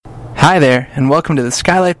Hi there, and welcome to the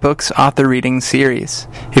Skylight Books Author Reading Series.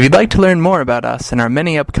 If you'd like to learn more about us and our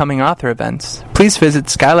many upcoming author events, please visit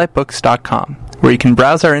skylightbooks.com, where you can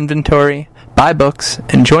browse our inventory, buy books,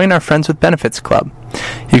 and join our Friends with Benefits Club.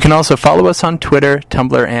 You can also follow us on Twitter,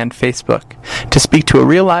 Tumblr, and Facebook. To speak to a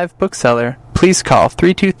real-live bookseller, please call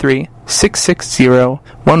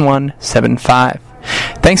 323-660-1175.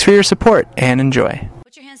 Thanks for your support, and enjoy.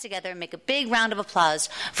 Put your hands together and make a big round of applause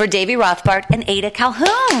for Davy Rothbart and Ada Calhoun.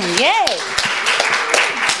 Yay!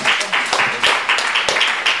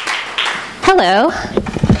 Hello.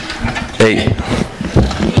 Hey.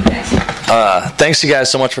 Thanks you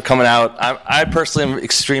guys so much for coming out. I personally am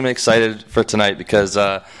extremely excited for tonight because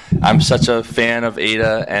I'm such a fan of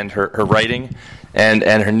Ada and her writing, and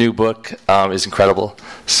her new book is incredible.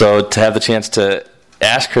 So to have the chance to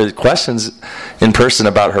ask her questions in person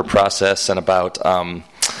about her process and about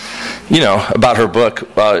about her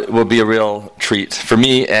book will be a real treat for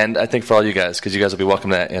me, and I think for all you guys, because you guys will be welcome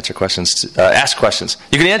to answer questions, ask questions.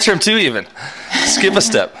 You can answer them too, even. Skip a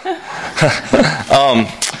step. But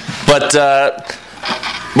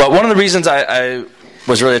one of the reasons I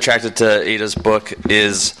was really attracted to Ada's book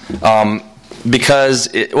is because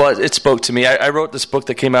it spoke to me. I wrote this book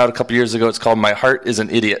that came out a couple years ago. It's called My Heart is an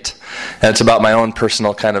Idiot, and it's about my own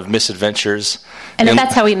personal kind of misadventures. And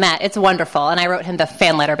that's how we met. It's wonderful. And I wrote him the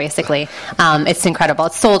fan letter, basically. It's incredible.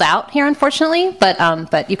 It's sold out here, unfortunately,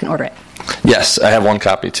 but you can order it. Yes, I have one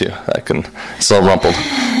copy, too. It's a little rumpled.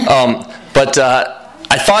 But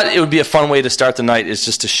I thought it would be a fun way to start the night is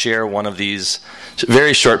just to share one of these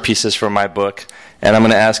very short pieces from my book. And I'm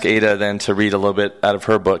going to ask Ada then to read a little bit out of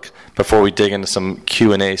her book before we dig into some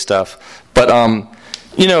Q&A stuff. But,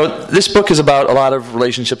 this book is about a lot of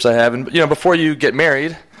relationships I have. And, before you get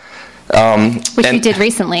married... which you did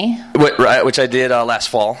recently. Which I did last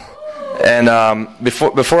fall. And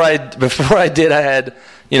before I did, I had,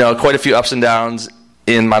 quite a few ups and downs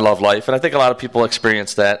in my love life. And I think a lot of people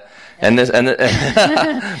experience that. And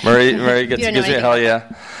Murray gives me a hell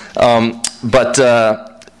yeah.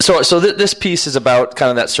 So this piece is about kind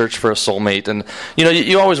of that search for a soulmate, and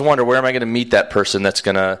you always wonder, where am I going to meet that person that's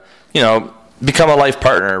going to become a life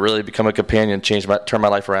partner, really become a companion, turn my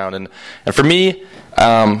life around. And for me,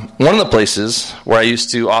 one of the places where I used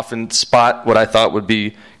to often spot what I thought would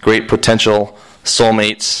be great potential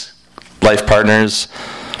soulmates, life partners,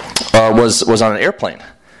 was on an airplane.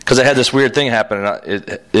 Because I had this weird thing happen.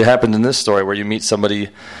 It happened in this story where you meet somebody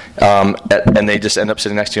and they just end up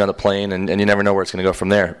sitting next to you on the plane, and you never know where it's going to go from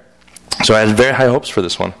there. So I had very high hopes for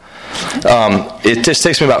this one. It just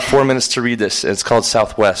takes me about 4 minutes to read this. It's called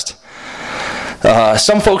Southwest.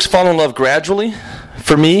 Some folks fall in love gradually.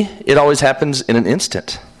 For me, it always happens in an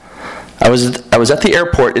instant. I was at the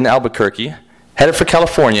airport in Albuquerque, headed for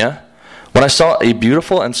California, when I saw a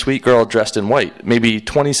beautiful and sweet girl dressed in white, maybe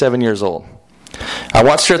 27 years old. I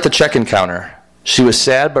watched her at the check-in counter. She was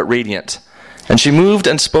sad but radiant, and she moved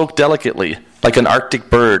and spoke delicately, like an Arctic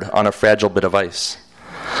bird on a fragile bit of ice.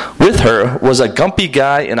 With her was a gumpy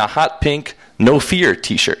guy in a hot pink No Fear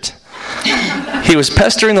t-shirt. He was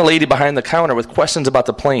pestering the lady behind the counter with questions about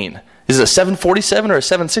the plane. Is it a 747 or a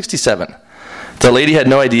 767? The lady had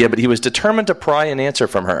no idea, but he was determined to pry an answer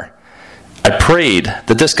from her. I prayed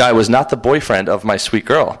that this guy was not the boyfriend of my sweet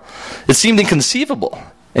girl. It seemed inconceivable.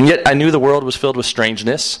 And yet I knew the world was filled with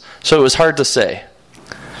strangeness, so it was hard to say.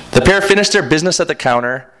 The pair finished their business at the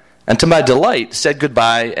counter, and to my delight, said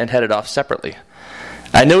goodbye and headed off separately.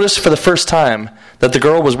 I noticed for the first time that the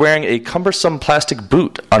girl was wearing a cumbersome plastic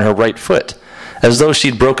boot on her right foot, as though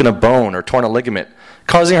she'd broken a bone or torn a ligament,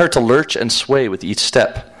 causing her to lurch and sway with each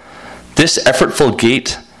step. This effortful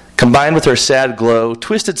gait, combined with her sad glow,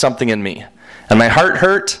 twisted something in me, and my heart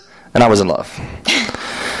hurt, and I was in love.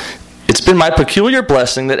 It's been my peculiar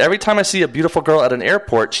blessing that every time I see a beautiful girl at an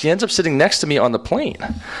airport, she ends up sitting next to me on the plane.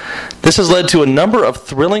 This has led to a number of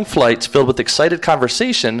thrilling flights filled with excited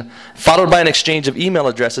conversation, followed by an exchange of email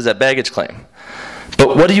addresses at baggage claim.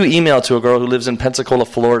 But what do you email to a girl who lives in Pensacola,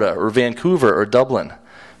 Florida, or Vancouver, or Dublin?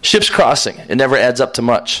 Ships crossing. It never adds up to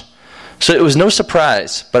much. So it was no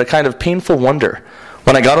surprise, but a kind of painful wonder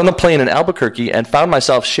when I got on the plane in Albuquerque and found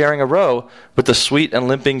myself sharing a row with the sweet and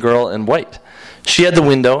limping girl in white. She had the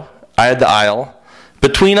window. I had the aisle.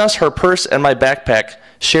 Between us, her purse and my backpack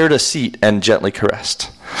shared a seat and gently caressed.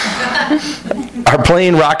 Our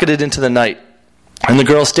plane rocketed into the night, and the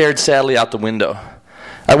girl stared sadly out the window.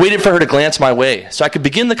 I waited for her to glance my way so I could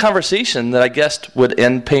begin the conversation that I guessed would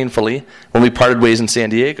end painfully when we parted ways in San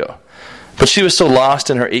Diego. But she was so lost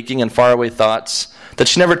in her aching and faraway thoughts that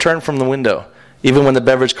she never turned from the window, even when the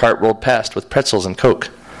beverage cart rolled past with pretzels and Coke.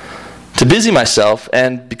 To busy myself,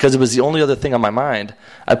 and because it was the only other thing on my mind,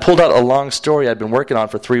 I pulled out a long story I'd been working on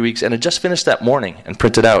for 3 weeks and had just finished that morning and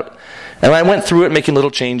printed out. And I went through it making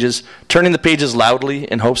little changes, turning the pages loudly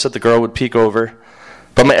in hopes that the girl would peek over.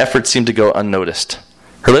 But my efforts seemed to go unnoticed.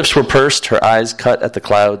 Her lips were pursed, her eyes cut at the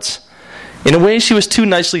clouds. In a way, she was too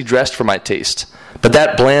nicely dressed for my taste, but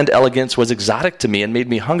that bland elegance was exotic to me and made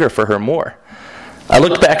me hunger for her more. I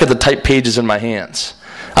looked back at the typed pages in my hands.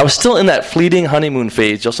 I was still in that fleeting honeymoon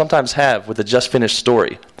phase you'll sometimes have with a just-finished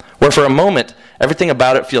story, where for a moment, everything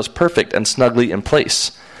about it feels perfect and snugly in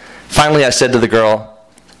place. Finally, I said to the girl,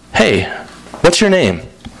 "Hey, what's your name?"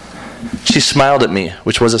 She smiled at me,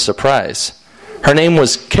 which was a surprise. Her name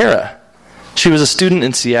was Kara. She was a student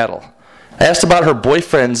in Seattle. I asked about her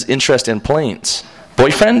boyfriend's interest in planes.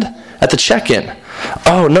 Boyfriend? At the check-in.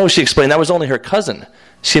 Oh, no, she explained, that was only her cousin.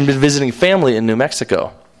 She had been visiting family in New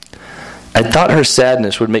Mexico. I thought her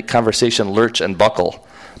sadness would make conversation lurch and buckle,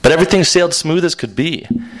 but everything sailed smooth as could be.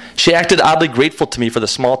 She acted oddly grateful to me for the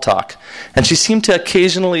small talk, and she seemed to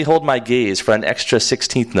occasionally hold my gaze for an extra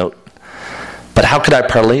 16th note. But how could I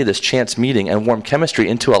parlay this chance meeting and warm chemistry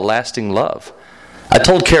into a lasting love? I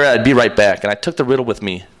told Kara I'd be right back, and I took the riddle with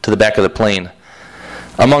me to the back of the plane.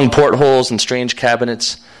 Among portholes and strange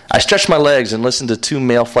cabinets, I stretched my legs and listened to two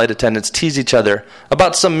male flight attendants tease each other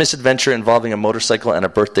about some misadventure involving a motorcycle and a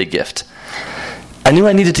birthday gift. I knew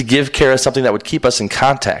I needed to give Kara something that would keep us in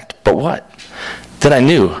contact, but what? Then I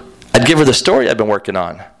knew I'd give her the story I'd been working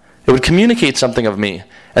on. It would communicate something of me,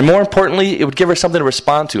 and more importantly, it would give her something to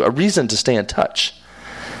respond to, a reason to stay in touch.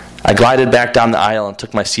 I glided back down the aisle and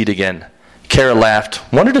took my seat again. Kara laughed.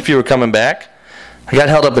 "Wondered if you were coming back." I got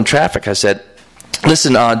held up in traffic. I said,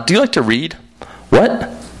 "Listen, do you like to read?" "What?"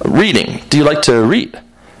 "Reading. Do you like to read?"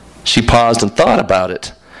 She paused and thought about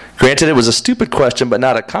it. Granted, it was a stupid question, but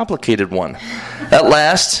not a complicated one. At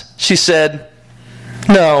last, she said,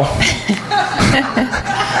 "No."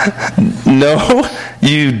 "No?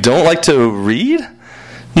 You don't like to read?"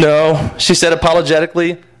 "No," she said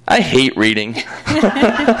apologetically. "I hate reading."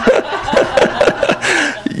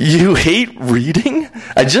 "You hate reading?"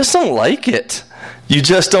 "I just don't like it." "You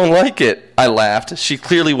just don't like it?" I laughed. She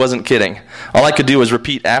clearly wasn't kidding. All I could do was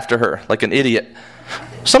repeat after her, like an idiot.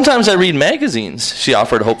 "Sometimes I read magazines," she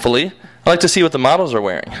offered hopefully. "I like to see what the models are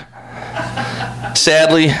wearing."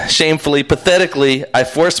 Sadly, shamefully, pathetically, I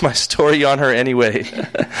forced my story on her anyway.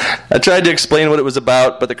 I tried to explain what it was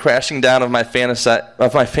about, but the crashing down of my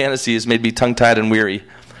fantasies made me tongue-tied and weary.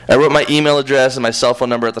 I wrote my email address and my cell phone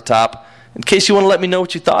number at the top. "In case you want to let me know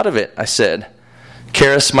what you thought of it," I said.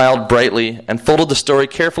 Kara smiled brightly and folded the story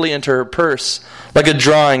carefully into her purse, like a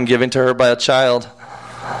drawing given to her by a child.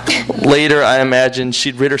 Later, I imagined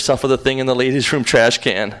she'd rid herself of the thing in the ladies' room trash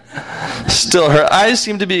can. Still, her eyes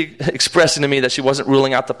seemed to be expressing to me that she wasn't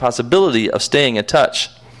ruling out the possibility of staying in touch.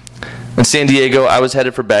 In San Diego, I was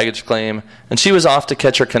headed for baggage claim, and she was off to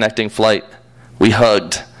catch her connecting flight. We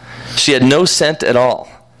hugged. She had no scent at all.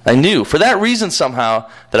 I knew, for that reason somehow,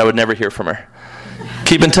 that I would never hear from her.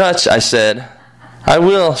 "Keep in touch," I said. "I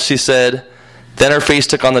will," she said. Then her face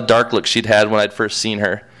took on the dark look she'd had when I'd first seen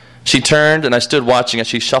her. She turned, and I stood watching as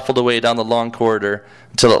she shuffled away down the long corridor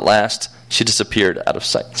until at last she disappeared out of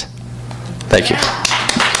sight. Thank you.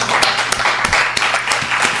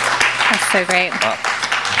 That's so great.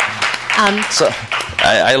 So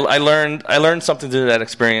I learned something through that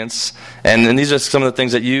experience, and these are some of the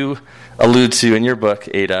things that you allude to in your book,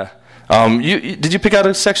 Ada. Did you pick out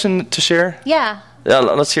a section to share? Yeah.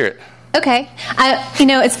 Let's hear it. Okay.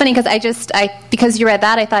 It's funny because you read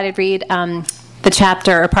that, I thought I'd read the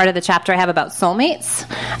chapter or part of the chapter I have about soulmates,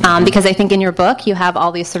 because I think in your book you have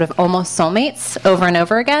all these sort of almost soulmates over and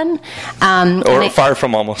over again. Far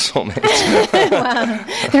from almost soulmates. Well,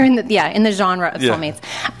 they're in the genre of soulmates.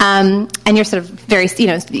 And you're sort of very,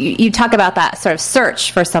 you talk about that sort of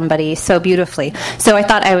search for somebody so beautifully. So I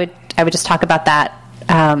thought I would just talk about that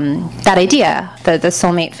idea, the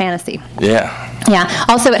soulmate fantasy. Yeah. Yeah.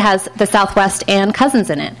 Also, it has the Southwest and cousins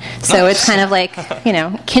in it, so it's kind of like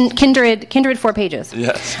kindred 4 pages.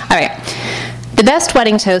 Yes. All right. The best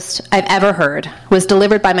wedding toast I've ever heard was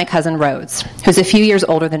delivered by my cousin Rhodes, who's a few years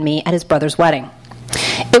older than me, at his brother's wedding.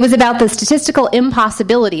 It was about the statistical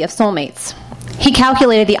impossibility of soulmates. He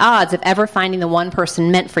calculated the odds of ever finding the one person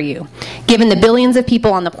meant for you, given the billions of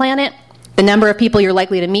people on the planet, the number of people you're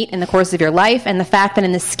likely to meet in the course of your life, and the fact that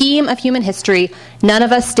in the scheme of human history, none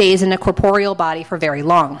of us stays in a corporeal body for very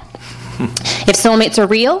long. If soulmates are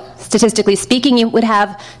real, statistically speaking, you would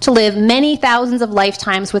have to live many thousands of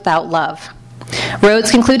lifetimes without love.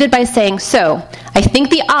 Rhodes concluded by saying, "So, I think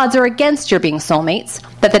the odds are against your being soulmates,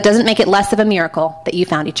 but that doesn't make it less of a miracle that you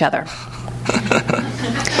found each other."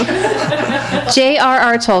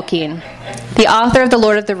 J.R.R. Tolkien, The author of The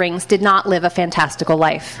Lord of the Rings did not live a fantastical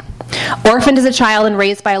life. Orphaned as a child and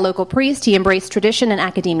raised by a local priest, he embraced tradition and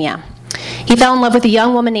academia. He fell in love with a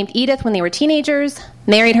young woman named Edith when they were teenagers,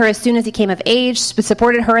 married her as soon as he came of age,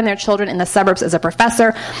 supported her and their children in the suburbs as a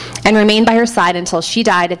professor, and remained by her side until she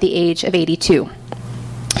died at the age of 82.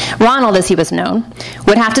 Ronald, as he was known,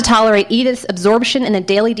 would have to tolerate Edith's absorption in the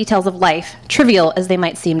daily details of life, trivial as they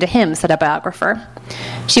might seem to him, said a biographer.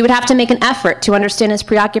 She would have to make an effort to understand his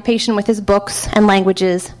preoccupation with his books and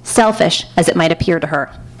languages, selfish as it might appear to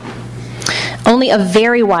her. Only a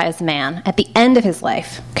very wise man, at the end of his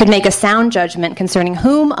life, could make a sound judgment concerning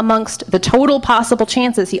whom amongst the total possible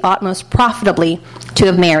chances he ought most profitably to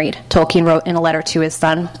have married, Tolkien wrote in a letter to his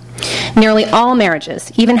son. Nearly all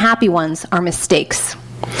marriages, even happy ones, are mistakes,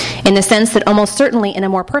 in the sense that almost certainly in a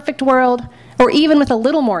more perfect world, or even with a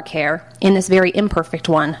little more care, in this very imperfect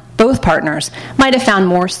one, both partners might have found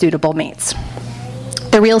more suitable mates.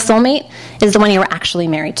 The real soulmate is the one you were actually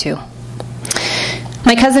married to.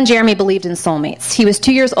 My cousin Jeremy believed in soulmates. He was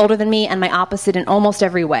 2 years older than me and my opposite in almost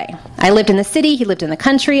every way. I lived in the city, he lived in the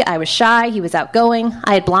country. I was shy, he was outgoing.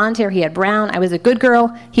 I had blonde hair, he had brown. I was a good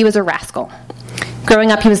girl, he was a rascal.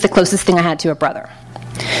 Growing up, he was the closest thing I had to a brother.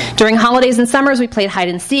 During holidays and summers, we played hide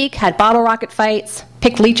and seek, had bottle rocket fights,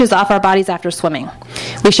 picked leeches off our bodies after swimming.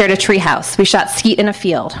 We shared a treehouse. We shot skeet in a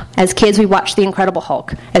field. As kids, we watched The Incredible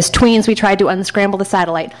Hulk. As tweens, we tried to unscramble the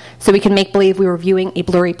satellite so we could make believe we were viewing a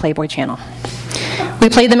blurry Playboy channel. We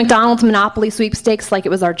played the McDonald's Monopoly sweepstakes like it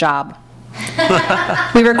was our job.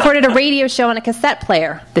 We recorded a radio show on a cassette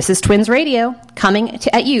player. This is Twins Radio, coming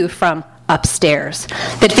at you from upstairs,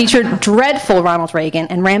 that featured dreadful Ronald Reagan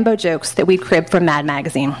and Rambo jokes that we'd cribbed from Mad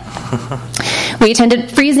Magazine. We attended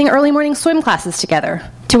freezing early morning swim classes together,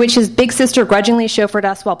 to which his big sister grudgingly chauffeured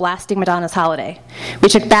us while blasting Madonna's Holiday. We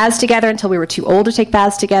took baths together until we were too old to take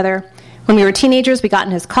baths together. When we were teenagers, we got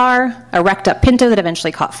in his car, a wrecked-up Pinto that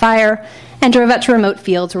eventually caught fire, and drove out to remote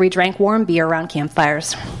fields where we drank warm beer around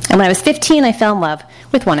campfires. And when I was 15, I fell in love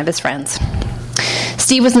with one of his friends.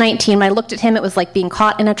 Steve was 19. When I looked at him, it was like being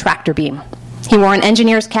caught in a tractor beam. He wore an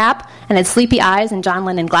engineer's cap and had sleepy eyes and John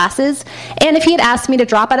Lennon glasses, and if he had asked me to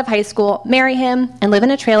drop out of high school, marry him, and live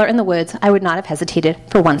in a trailer in the woods, I would not have hesitated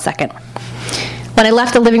for 1 second. When I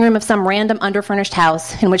left the living room of some random underfurnished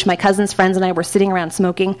house in which my cousin's friends and I were sitting around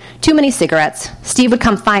smoking too many cigarettes, Steve would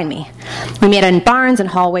come find me. We met in barns and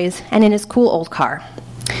hallways and in his cool old car.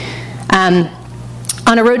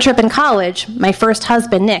 On a road trip in college, my first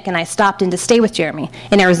husband, Nick, and I stopped in to stay with Jeremy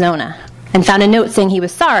in Arizona and found a note saying he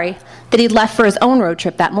was sorry that he'd left for his own road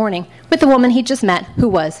trip that morning with the woman he'd just met who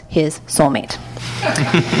was his soulmate.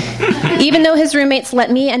 Even though his roommates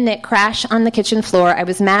let me and Nick crash on the kitchen floor, I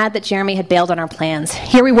was mad that Jeremy had bailed on our plans.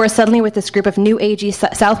 Here we were suddenly with this group of new agey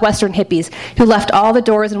southwestern hippies who left all the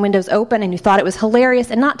doors and windows open and who thought it was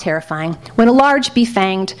hilarious and not terrifying when a large,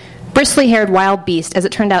 befanged, bristly-haired wild beast, as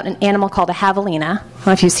it turned out an animal called a javelina, I don't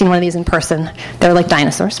know if you've seen one of these in person, they're like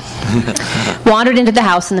dinosaurs, wandered into the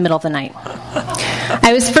house in the middle of the night.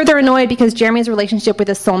 I was further annoyed because Jeremy's relationship with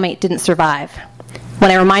his soulmate didn't survive.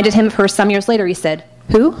 When I reminded him of her some years later, he said,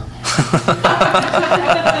 "Who?"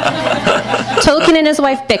 Tolkien and his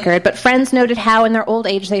wife bickered, but friends noted how in their old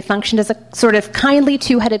age they functioned as a sort of kindly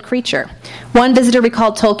two-headed creature. One visitor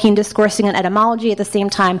recalled Tolkien discoursing on etymology at the same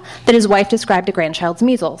time that his wife described a grandchild's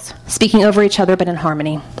measles, speaking over each other but in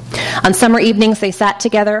harmony. On summer evenings they sat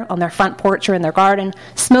together on their front porch or in their garden,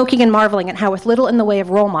 smoking and marveling at how with little in the way of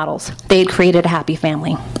role models they had created a happy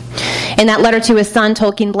family. In that letter to his son,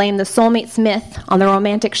 Tolkien blamed the soulmate's myth on the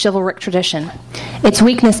romantic chivalric tradition. Its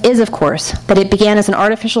weakness is, of course, that it began as an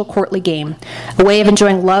artificial courtly game, a way of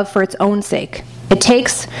enjoying love for its own sake. It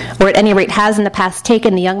takes, or at any rate has in the past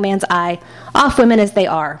taken, the young man's eye off women as they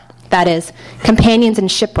are, that is, companions in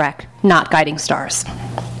shipwreck, not guiding stars.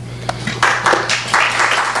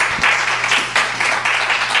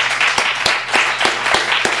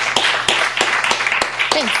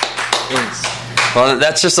 Thanks. Well,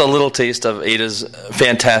 that's just a little taste of Ada's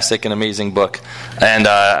fantastic and amazing book, and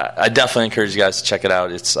I definitely encourage you guys to check it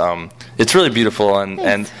out. It's really beautiful,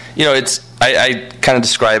 and you know, I kind of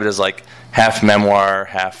describe it as like half memoir,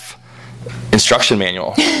 half instruction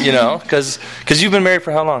manual. You know, because you've been married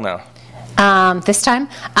for how long now? This time,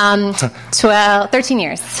 13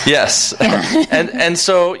 years. Yes, yeah. and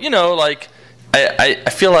so you know, like I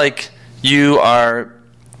feel like you are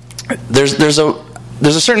there's a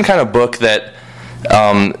certain kind of book that.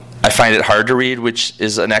 I find it hard to read, which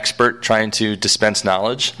is an expert trying to dispense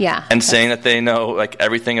knowledge and saying that they know like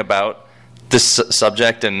everything about this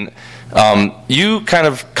subject. And you kind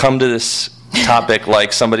of come to this topic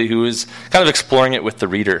like somebody who is kind of exploring it with the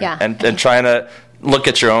reader and trying to look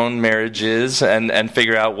at your own marriages and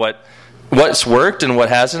figure out what what's worked and what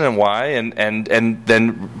hasn't and why, and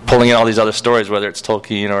then pulling in all these other stories, whether it's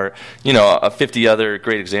Tolkien or 50 other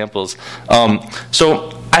great examples.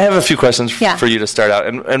 So I have a few questions for you to start out.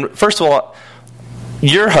 And first of all,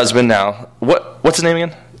 your husband now, what's his name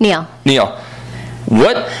again? Neil.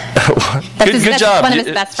 What? Good job. One of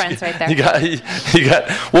his best friends, right there. You got.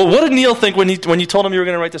 Well, what did Neil think when you told him you were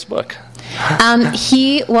going to write this book? Because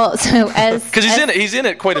he's in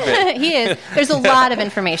it quite a bit. He is. There's a lot of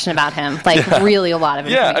information about him, really a lot of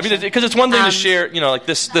information. Yeah, I mean, because it's one thing to share. Like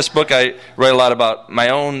this book, I write a lot about my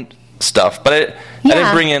own stuff, but I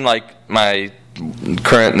didn't bring in like my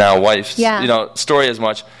current now wife's story as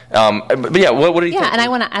much. But yeah, what do you think? Yeah, and I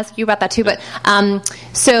want to ask you about that too. But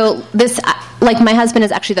so this, my husband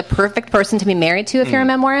is actually the perfect person to be married to if you're a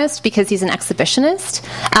memoirist, because he's an exhibitionist.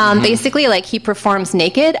 Basically, he performs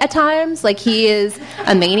naked at times. He is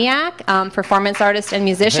a maniac, performance artist and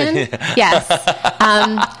musician. Yes.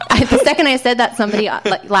 The second I said that, somebody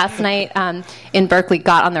last night in Berkeley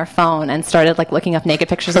got on their phone and started looking up naked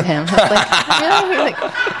pictures of him.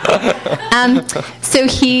 I was like, really? So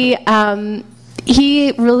he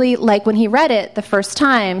really, when he read it the first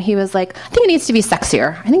time, he was like, I think it needs to be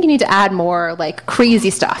sexier. I think you need to add more, crazy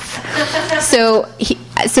stuff. So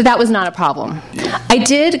that was not a problem. I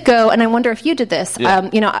did go, and I wonder if you did this,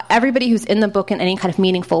 everybody who's in the book in any kind of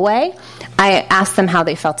meaningful way, I asked them how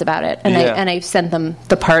they felt about it, and I sent them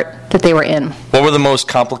the part that they were in. What were the most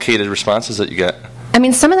complicated responses that you got? I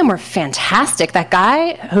mean, some of them were fantastic. That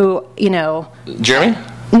guy who, Jeremy?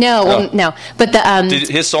 No, no. But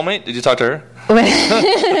his soulmate, did you talk to her? we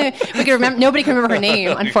can remember. Nobody can remember her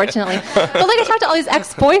name, unfortunately. But I talked to all these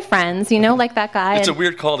ex-boyfriends, that guy. It's a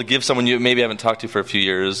weird call to give someone you maybe haven't talked to for a few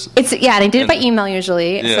years. And I did it by email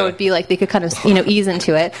usually, so it'd be they could kind of ease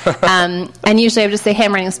into it. And usually I would just say, hey,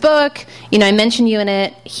 I'm writing this book. I mention you in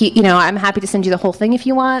it. I'm happy to send you the whole thing if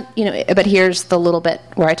you want. But here's the little bit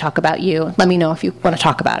where I talk about you. Let me know if you want to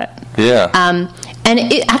talk about it. Yeah. And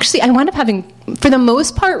I wound up having, for the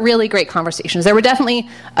most part, really great conversations. There were definitely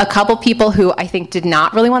a couple people who I think did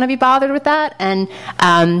not really want to be bothered with that, and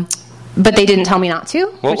but they didn't tell me not to.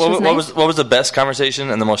 Which was nice. What was the best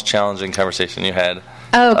conversation and the most challenging conversation you had?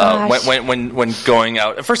 Oh gosh. When going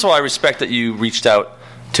out. First of all, I respect that you reached out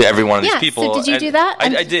to every one of these people. So did you do that?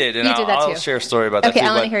 I did, and I'll share a story about that too. Okay,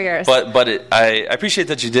 I want to hear yours. But I appreciate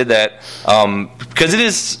that you did that, because it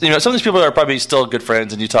is, some of these people are probably still good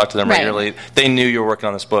friends, and you talk to them regularly. They knew you were working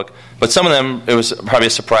on this book, but some of them, it was probably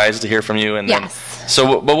a surprise to hear from you. And yes.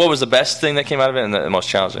 But what was the best thing that came out of it, and the most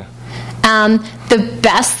challenging? The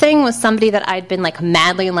best thing was somebody that I'd been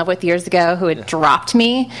madly in love with years ago, who had dropped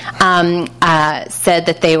me, said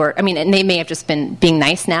that they were, and they may have just been being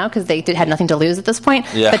nice now because they had nothing to lose at this point,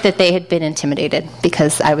 but that they had been intimidated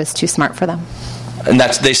because I was too smart for them. And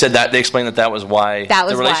they explained that was why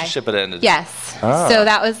the relationship had ended. Yes. Oh. So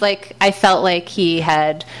that was I felt like he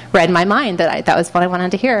had read my mind, that was what I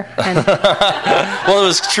wanted to hear. And well, it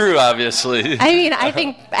was true, obviously. I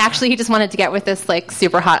think actually he just wanted to get with this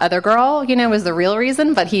super hot other girl, was the real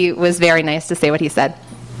reason, but he was very nice to say what he said.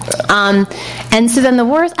 And so then the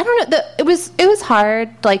worst, I don't know, it was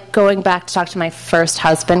hard, going back to talk to my first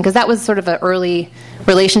husband, because that was sort of an early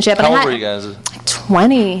relationship. How old were you guys?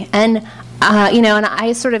 20. And and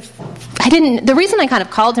I didn't, the reason I kind of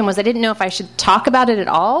called him was I didn't know if I should talk about it at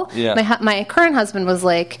all. Yeah. My current husband was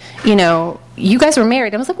like, you guys were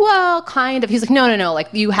married. I was like, well, kind of. He's like, no,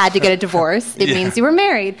 you had to get a divorce. It means you were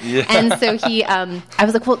married. Yeah. And so I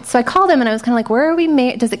was like, well, so I called him and I was kind of like, where are we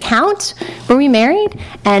married? Does it count? Were we married?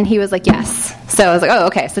 And he was like, yes. So I was like, oh,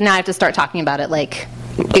 okay. So now I have to start talking about it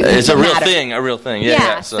it's a real thing.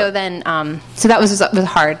 Yeah. So then, so that was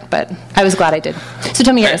hard, but I was glad I did. So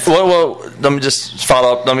tell me yours. Well, let me just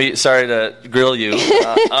follow up. Sorry to grill you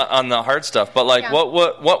on the hard stuff, but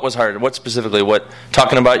what was hard? What specifically?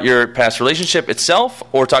 Talking about your past relationship itself,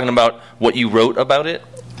 or talking about what you wrote about it?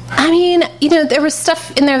 There was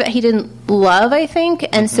stuff in there that he didn't love, I think,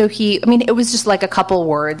 and so it was just a couple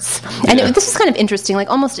words. And this is kind of interesting,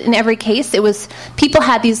 almost in every case, it was, people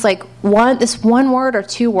had these, this one word or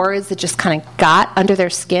two words that just kind of got under their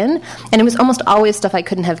skin, and it was almost always stuff I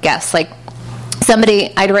couldn't have guessed,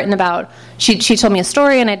 somebody I'd written about, she told me a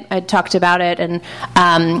story and I'd talked about it, and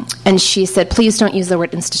she said, please don't use the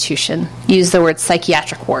word institution, use the word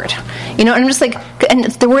psychiatric ward. And I'm just and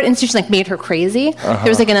the word institution made her crazy. Uh-huh. There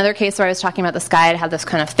was another case where I was talking about this guy I'd had this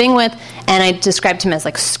kind of thing with, and I described him as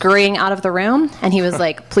scurrying out of the room, and he was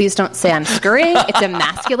like, please don't say I'm scurrying, it's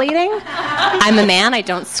emasculating. I'm a man, I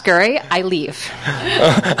don't scurry, I leave.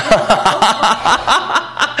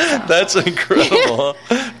 That's incredible.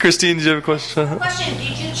 Christine, did you have a question?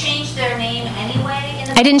 Did you change their name anyway?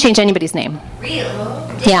 I didn't change anybody's name. Really?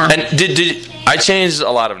 Yeah. And did I changed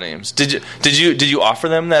a lot of names? Did you offer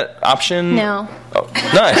them that option? No. Oh,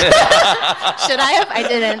 no. Should I have? I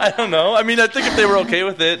didn't. I don't know. I mean, I think if they were okay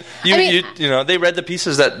with it, you know, they read the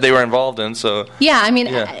pieces that they were involved in. So yeah, I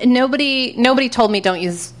mean, nobody told me don't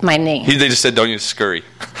use my name. They just said don't use scurry.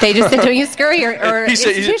 They just said don't use scurry or he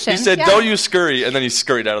institution. He said don't use scurry, and then he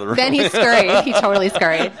scurried out of the room. Then he scurried. He totally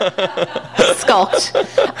scurried. Skulked.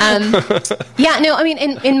 Yeah, no, I mean,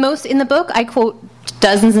 in the book, I quote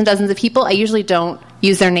dozens and dozens of people. I usually don't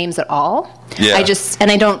use their names at all. Yeah.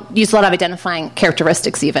 I don't use a lot of identifying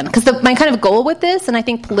characteristics even. Because my kind of goal with this, and I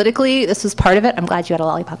think politically this was part of it, I'm glad you had a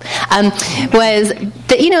lollipop, was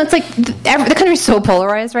that, you know, it's like the country's so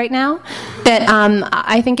polarized right now that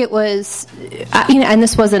I think it was, you know, and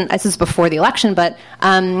this is before the election, but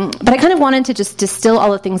I kind of wanted to just distill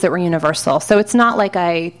all the things that were universal. So it's not like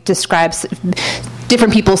I describe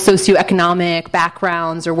different people's socioeconomic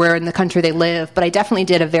backgrounds or where in the country they live, but I definitely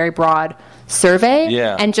did a very broad survey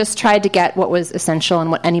and just tried to get what was essential and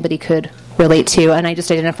what anybody could relate to, and I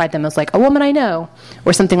just identified them as like a woman I know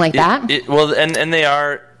or something like that. Well, and they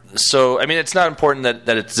are. So, I mean, it's not important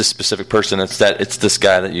that it's this specific person. It's that it's this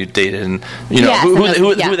guy that you dated, and you know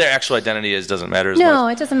who their actual identity is doesn't matter as much. No,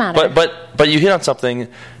 it doesn't matter. But you hit on something.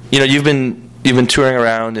 You know, you've been touring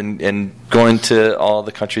around and going to all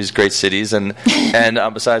the country's great cities, and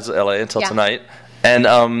besides LA until tonight,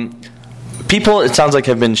 and people, it sounds like,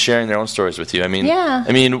 have been sharing their own stories with you. I mean,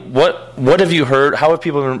 I mean, what have you heard? How have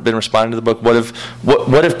people been responding to the book?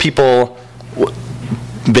 What have people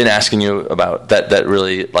been asking you about that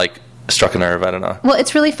really like struck a nerve? I don't know. Well,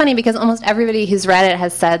 it's really funny because almost everybody who's read it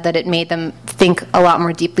has said that it made them think a lot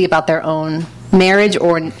more deeply about their own marriage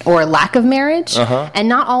or lack of marriage, and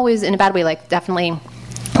not always in a bad way. Like, definitely.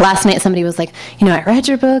 Last night, somebody was like, you know, I read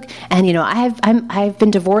your book, and you know, I've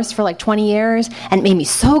been divorced for like 20 years, and it made me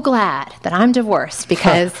so glad that I'm divorced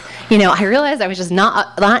because you know, I realized I was just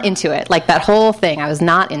not into it. Like, that whole thing, I was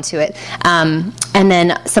not into it. And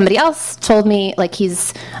then somebody else told me, like,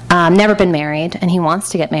 he's never been married and he wants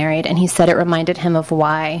to get married, and he said it reminded him of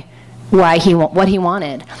what he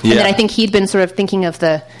wanted. And then I think he'd been sort of thinking of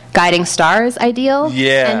the guiding stars ideal,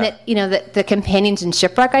 and that, you know, that the companions in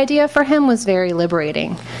shipwreck idea for him was very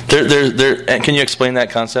liberating. Can you explain that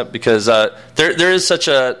concept? Because there is such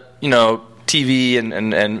a, you know, TV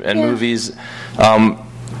and movies,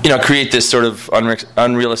 you know, create this sort of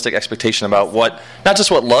unrealistic expectation about not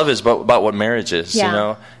just what love is, but about what marriage is. You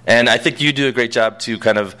know, and I think you do a great job to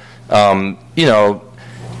kind of, you know,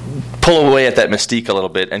 pull away at that mystique a little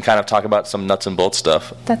bit and kind of talk about some nuts and bolts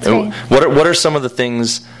stuff. That's right. What are some of the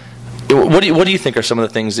things? What do you think are some of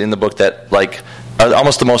the things in the book that, like, are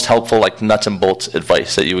almost the most helpful, like, nuts and bolts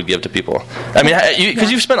advice that you would give to people? I mean,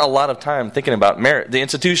 because you've spent a lot of time thinking about the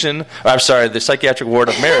institution. I'm sorry, the psychiatric ward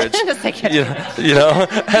of marriage. You know,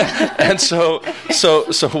 and so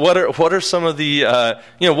what are some of the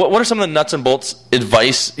you know, what are some of the nuts and bolts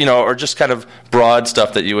advice, you know, or just kind of broad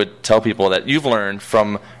stuff that you would tell people that you've learned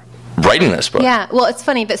from writing this book? Yeah, well, it's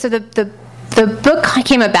funny. So the book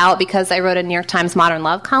came about because I wrote a New York Times Modern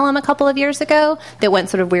Love column a couple of years ago that went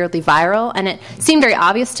sort of weirdly viral, and it seemed very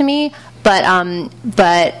obvious to me, but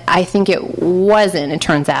I think it wasn't, it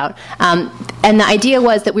turns out. And the idea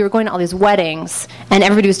was that we were going to all these weddings, and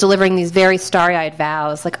everybody was delivering these very starry-eyed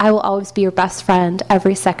vows, like, I will always be your best friend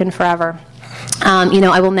every second forever. You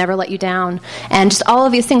know, I will never let you down, and just all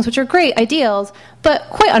of these things, which are great ideals, but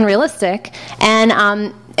quite unrealistic.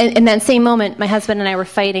 And in that same moment, my husband and I were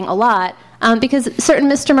fighting a lot because certain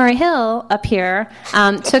Mr. Murray Hill up here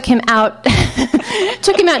took him out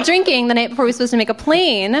drinking the night before we were supposed to make a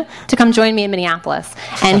plane to come join me in Minneapolis,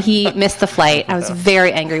 and he missed the flight. I was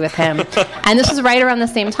very angry with him, and this was right around the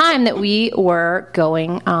same time that we were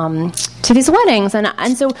going to these weddings,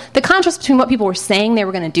 and so the contrast between what people were saying they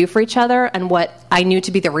were going to do for each other and what I knew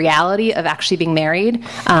to be the reality of actually being married,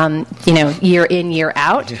 you know, year in, year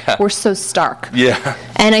out, were so stark. Yeah.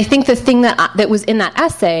 And I think the thing that was in that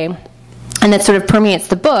essay, and that sort of permeates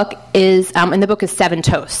the book, is, and the book is 7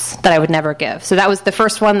 toasts that I would never give. So that was the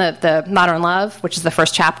first one, the Modern Love, which is the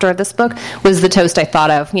first chapter of this book, was the toast I thought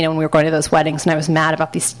of, you know, when we were going to those weddings, and I was mad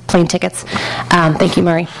about these plane tickets. Thank you,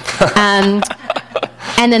 Murray. And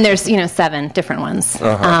then there's, you know, 7 different ones.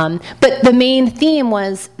 But the main theme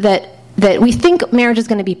was that we think marriage is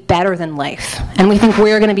going to be better than life, and we think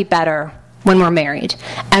we're going to be better when we're married,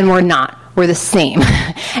 and we're not. We're the same.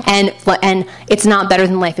 and it's not better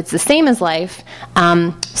than life, it's the same as life.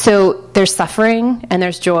 So there's suffering and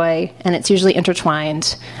there's joy, and it's usually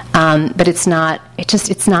intertwined, but it's not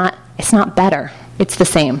better. It's the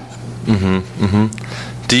same.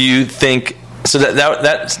 Do you think So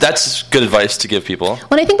that's good advice to give people.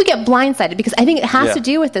 Well, I think we get blindsided because I think it has to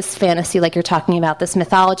do with this fantasy, like you're talking about, this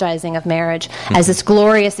mythologizing of marriage as this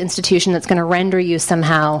glorious institution that's going to render you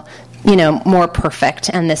somehow, more perfect,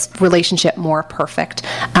 and this relationship more perfect.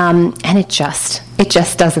 And it just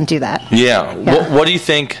doesn't do that. Yeah. What do you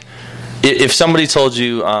think if somebody told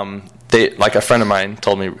you, like a friend of mine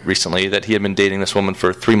told me recently that he had been dating this woman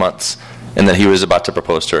for 3 months and that he was about to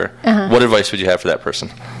propose to her? What advice would you have for that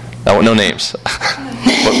person? No names,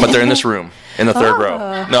 but they're in this room in the third row.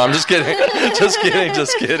 No, I'm just kidding. Just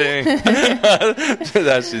kidding.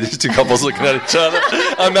 These two couples looking at each other.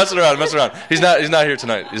 I'm messing around. He's not here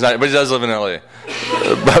tonight. But he does live in LA.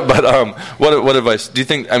 But what advice do you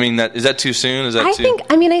think? I mean, is that too soon? I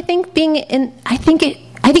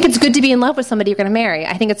think it's good to be in love with somebody you're going to marry.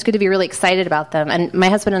 I think it's good to be really excited about them. And my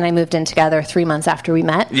husband and I moved in together 3 months after we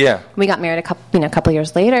met. Yeah. We got married a couple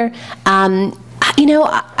years later.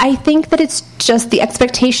 I think that it's just the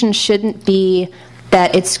expectation shouldn't be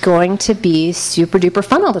that it's going to be super duper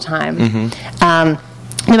fun all the time.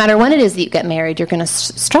 No matter when it is that you get married, you're going to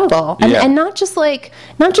struggle, and not just like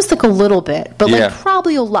a little bit, but like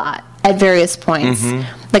probably a lot at various points.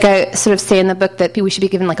 Like I sort of say in the book that we should be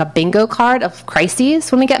given like a bingo card of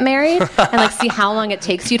crises when we get married, and like see how long it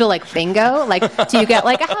takes you to like bingo. Like, do you get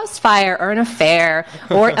like a house fire or an affair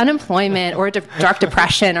or unemployment or dark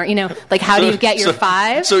depression, or like how do you get your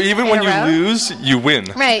 5? So even when you lose, you win.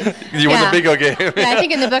 Right. You win the bingo game. I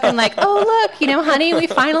think in the book I'm like, oh look, honey, we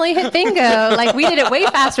finally hit bingo. Like we did it way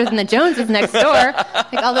faster than the Joneses next door.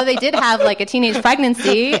 Like although they did have like a teenage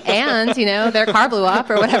pregnancy and their car blew up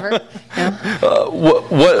or whatever.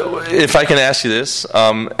 What if I can ask you this?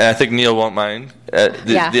 And I think Neil won't mind.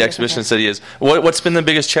 The exhibition said he is. What's been the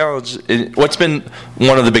biggest challenge? What's been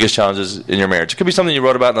one of the biggest challenges in your marriage? It could be something you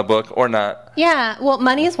wrote about in the book or not. Yeah. Well,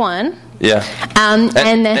 money is one. Yeah. And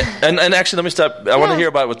actually, let me stop. I want to hear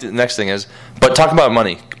about what the next thing is. But talk about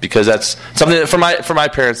money, because that's something that for my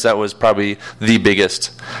parents that was probably the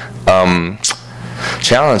biggest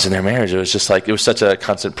challenge in their marriage. It was just like it was such a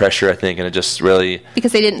constant pressure, I think, and it just really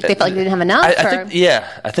because they felt like they didn't have enough. I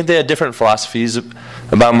think they had different philosophies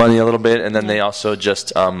about money a little bit, and then they also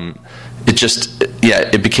just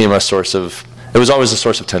it became a source of. It was always a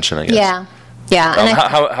source of tension, I guess. Yeah. And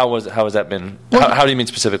how has that been? Well, how do you mean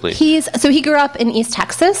specifically? He grew up in East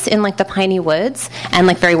Texas in like the piney woods and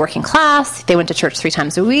like very working class. They went to church 3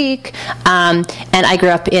 times a week. And I grew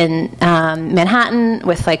up in Manhattan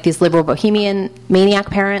with like these liberal bohemian maniac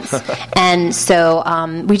parents. And so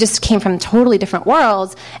we just came from totally different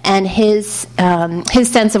worlds. And his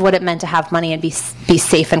sense of what it meant to have money and be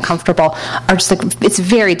safe and comfortable are just like it's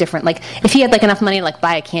very different. Like if he had like enough money to like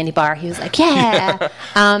buy a candy bar, he was like, yeah.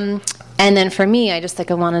 And then for me, I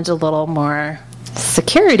wanted a little more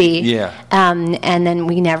security. Yeah. And then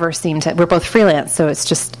we never seem to. We're both freelance, so it's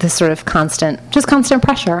just this sort of constant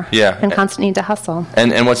pressure. Yeah. And constant need to hustle.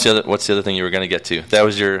 And what's the other thing you were going to get to? That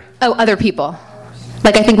was your. Oh, other people.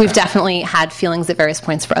 Like I think we've definitely had feelings at various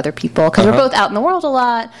points for other people because we're both out in the world a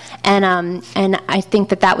lot, and I think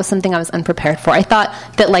that was something I was unprepared for. I thought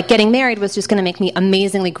that like getting married was just going to make me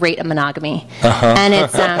amazingly great at monogamy, and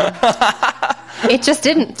it's. It just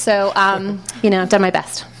didn't. So, I've done my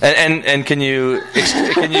best. And can you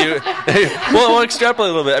well extrapolate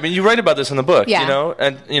a little bit? I mean, you write about this in the book,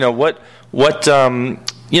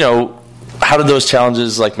 how did those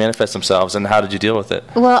challenges like manifest themselves, and how did you deal with it?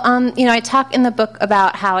 Well, I talk in the book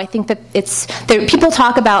about how I think that people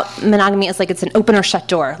talk about monogamy as like it's an open or shut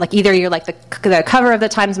door. Like either you're like the cover of the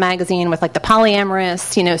Times magazine with like the polyamorous,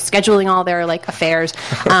 scheduling all their like affairs,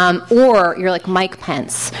 or you're like Mike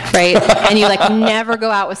Pence, right? And you like never go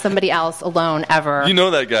out with somebody else alone ever. You know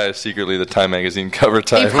that guy is secretly the Time magazine cover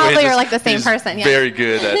type. They probably are like the same person. Yeah. Very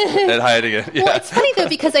good at hiding it. Yeah. Well, it's funny though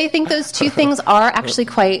because I think those two things are actually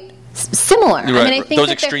quite similar. Right. I mean, I think those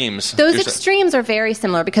extremes. Those extremes are very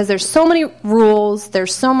similar because there's so many rules,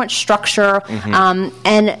 there's so much structure,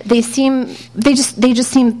 and they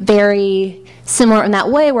just seem very similar in that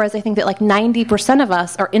way. Whereas I think that like 90% of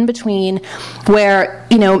us are in between, where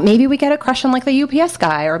maybe we get a crush on like the UPS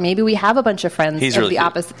guy, or maybe we have a bunch of friends of really the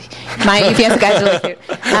opposite. My UPS guy's really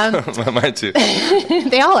cute. Mine too.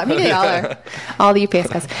 They all are. Maybe they all are. All the UPS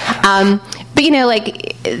guys. But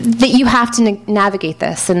like that you have to navigate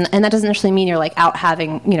this, and that doesn't necessarily mean you're like out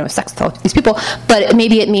having sex with all these people, but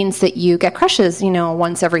maybe it means that you get crushes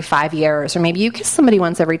once every 5 years, or maybe you kiss somebody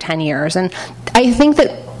once every 10 years, and I think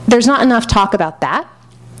that there's not enough talk about that.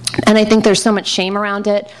 And I think there's so much shame around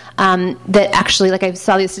it that actually, like I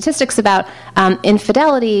saw these statistics about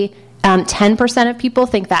infidelity. 10% of people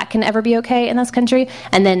think that can ever be okay in this country,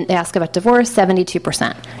 and then they ask about divorce,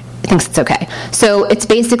 72%. thinks it's okay. So it's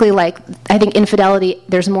basically like, I think infidelity,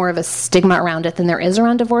 there's more of a stigma around it than there is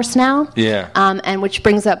around divorce now. Yeah. And which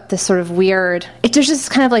brings up this sort of weird, there's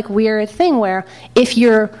just kind of like weird thing where if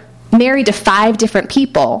you're married to 5 different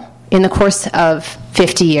people in the course of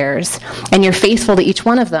 50 years, and you're faithful to each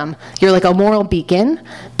one of them, you're like a moral beacon.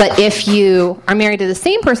 But if you are married to the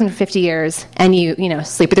same person for 50 years, and you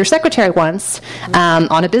sleep with your secretary once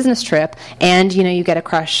on a business trip, and you get a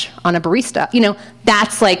crush on a barista,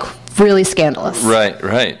 that's like really scandalous.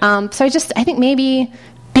 Right. So I think maybe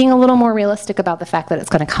being a little more realistic about the fact that it's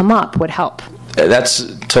going to come up would help. That's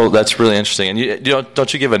really interesting. And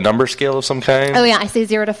don't you give a number scale of some kind? Oh yeah, I say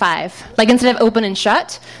 0 to 5. Like instead of open and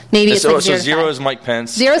shut, maybe it's like 0 to 5. 0 is Mike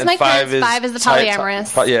Pence. 0 is Mike Pence. Pence. 5 is the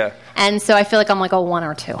polyamorous. Yeah. And so I feel like I'm like a 1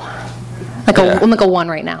 or 2. I'm like a 1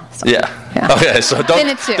 right now. So. Yeah. Okay, so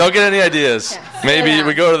don't get any ideas. Yeah. Maybe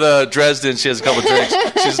we go to the Dresden, she has a couple drinks,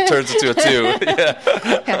 she just turns into a 2.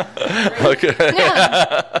 Yeah. Okay.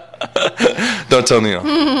 Yeah. Don't tell Neil.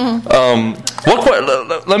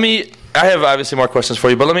 I have obviously more questions for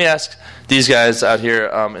you, but let me ask these guys out here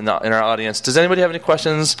in our audience. Does anybody have any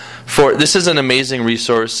questions this is an amazing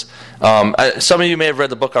resource. Some of you may have read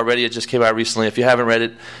the book already. It just came out recently. If you haven't read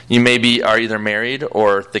it, you maybe are either married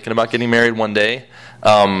or thinking about getting married one day.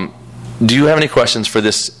 Do you have any questions for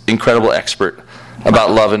this incredible expert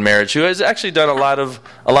about love and marriage, who has actually done a lot of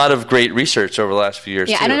great research over the last few years?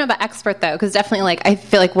 Yeah, too. I don't know about expert though, because definitely I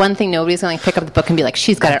feel like one thing nobody's going to pick up the book and be like,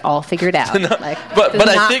 she's got it all figured out. No, like, but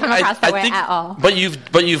I think at all. But you've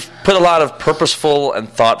put a lot of purposeful and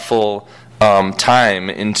thoughtful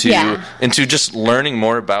time into just learning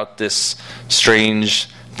more about this strange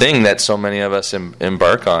thing that so many of us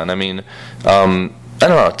embark on. I mean, I don't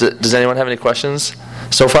know. Does anyone have any questions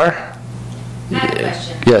so far? I have a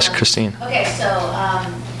question. Yes, Christine. Okay, so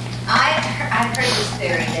I've heard this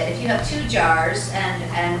theory that if you have 2 jars and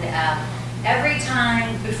every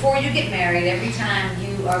time, before you get married, every time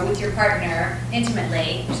you are with your partner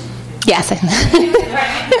intimately, yes, you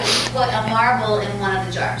put a marble in one of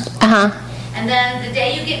the jars. And then the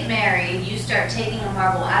day you get married, you start taking a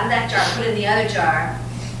marble out of that jar, put it in the other jar.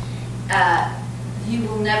 You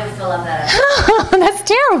will never fill up that other jar. That's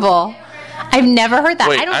terrible. I've never heard that.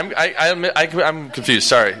 Wait, I'm confused.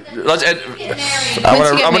 Sorry.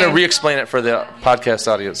 I'm going to re-explain it for the podcast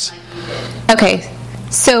audience. Okay,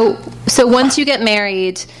 so once you get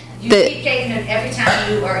married, you keep taking it every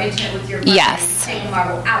time you are intimate with your partner. Yes. You take a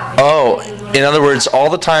marble out. Oh, in other words,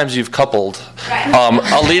 all the times you've coupled,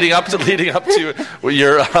 right. leading up to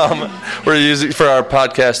your we're using for our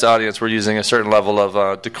podcast audience. We're using a certain level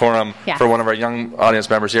of decorum for one of our young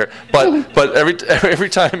audience members here. But every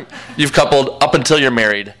time you've coupled up until you're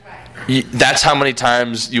married, that's how many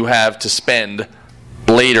times you have to spend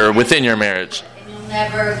later within your marriage. And you'll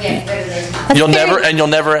never get rid of this. You'll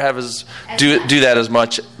never have do that as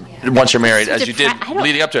much once you're married as you did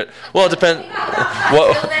leading up to it. Well, it depends.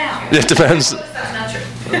 It depends. That's not true.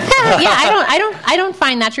 I don't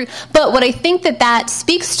find that true. But what I think that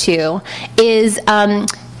speaks to is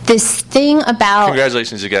this thing about.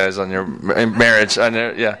 Congratulations, you guys, on your marriage.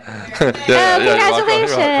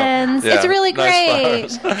 Congratulations! Yeah. It's really great.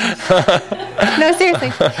 No,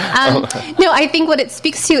 seriously. No, I think what it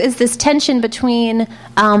speaks to is this tension between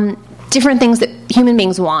different things that human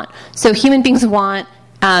beings want. So human beings want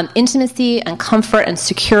intimacy and comfort and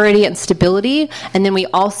security and stability, and then we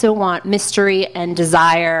also want mystery and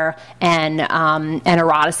desire and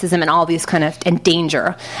eroticism and all these and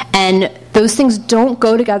danger. And those things don't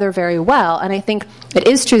go together very well. And I think it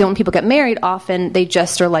is true that when people get married, often they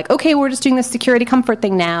just are like, okay, we're just doing this security comfort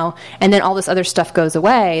thing now, and then all this other stuff goes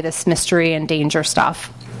away, this mystery and danger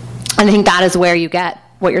stuff. And I think that is where you get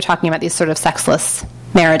what you're talking about, these sort of sexless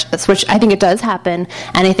marriages, which I think it does happen.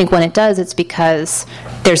 And I think when it does, it's because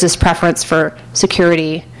there's this preference for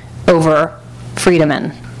security over freedom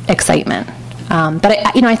and excitement. But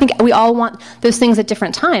I think we all want those things at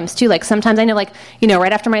different times too. Like sometimes I know,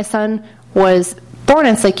 right after my son was born,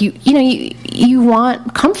 it's like you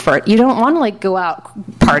want comfort. You don't want to go out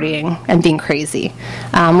partying and being crazy.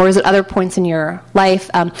 Whereas at other points in your life,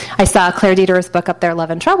 I saw Claire Dieter's book up there,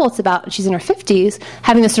 Love and Trouble. It's about, she's in her 50s,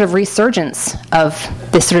 having this sort of resurgence of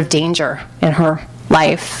this sort of danger in her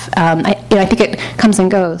life. I think it comes and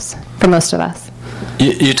goes for most of us.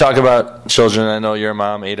 You talk about children. I know you're a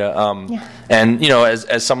mom, Ada. And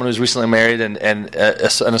as someone who's recently married and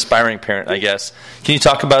an aspiring parent, I guess, can you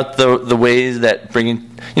talk about the ways that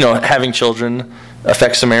having children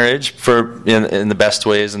affects a marriage in the best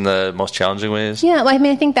ways and the most challenging ways? Yeah, well, I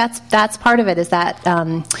mean, I think that's part of it is that,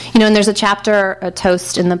 and there's a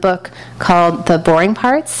toast in the book called The Boring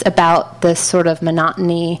Parts about this sort of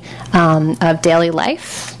monotony of daily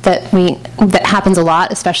life that happens a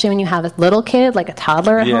lot, especially when you have a little kid, like a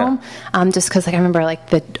toddler at home. Just because, I remember,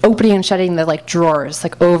 the opening and shutting the, drawers,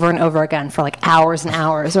 over and over again for, hours and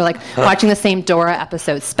hours, or, watching the same Dora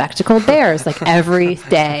episode, Spectacled Bears, every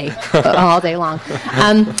day, all day long.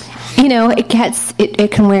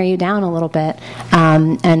 It can wear you down a little bit,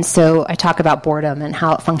 and so I talk about boredom and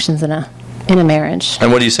how it functions in a marriage.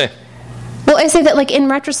 And what do you say? Well, I say that in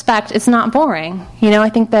retrospect, it's not boring. I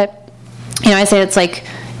think that I say it's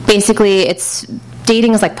basically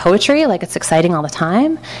dating is like poetry, it's exciting all the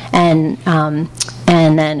time, and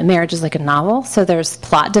then marriage is like a novel. So there's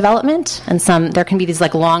plot development, and there can be these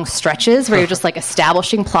long stretches where you're just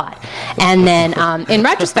establishing plot, and then in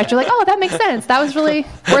retrospect you're oh, that makes sense. That was really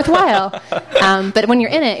worthwhile. But when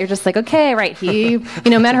you're in it, you're just okay, right? He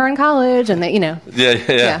met her in college, and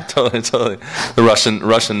yeah, totally. The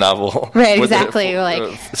Russian novel, right? Exactly.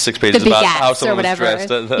 6 pages about how someone was dressed.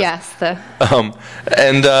 Yes.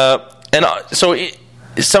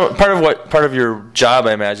 So part of your job,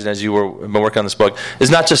 I imagine, as you were working on this book, is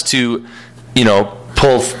not just to,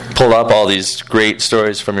 pull up all these great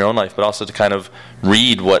stories from your own life, but also to kind of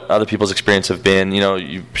read what other people's experience have been.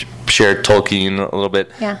 You shared Tolkien a little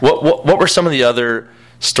bit. Yeah. What were some of the other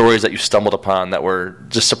stories that you stumbled upon that were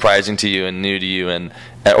just surprising to you and new to you, and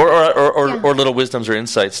or little wisdoms or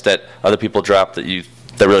insights that other people dropped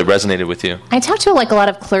that really resonated with you? I talked to a lot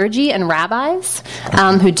of clergy and rabbis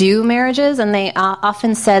who do marriages, and they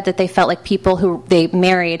often said that they felt like people who they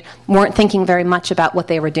married weren't thinking very much about what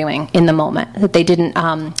they were doing in the moment, that they didn't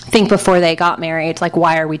think before they got married,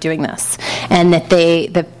 why are we doing this? And that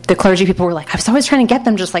the clergy people were I was always trying to get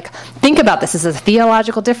them to just think about this. This is a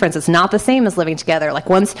theological difference. It's not the same as living together.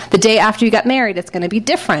 Once the day after you got married, it's going to be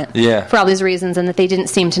different for all these reasons, and that they didn't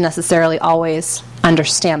seem to necessarily always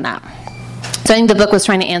understand that. So I think the book was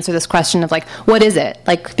trying to answer this question of what is it?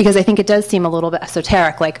 Because I think it does seem a little bit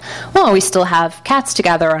esoteric. We still have cats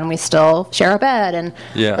together and we still share a bed, and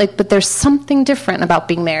but there's something different about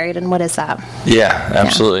being married, and what is that? Yeah,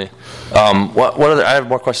 absolutely. What other? I have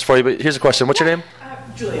more questions for you, but here's a question. What's your name?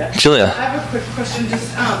 Julia. Julia. I have a quick question.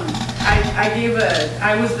 Just I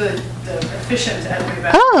was the officiant at my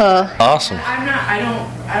baptism. Oh, awesome. And I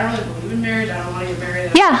don't really believe in marriage. I don't want to get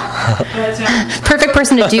married. Yeah. But perfect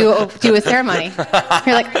person to do a ceremony.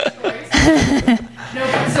 You're No,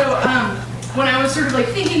 so when I was sort of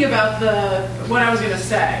thinking about what I was going to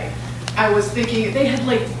say, I was thinking they had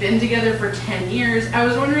been together for 10 years. I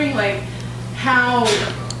was wondering how,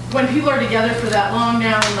 when people are together for that long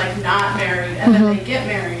now and not married, and then they get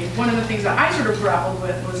married, one of the things that I sort of grappled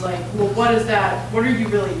with was well, what is that? What are you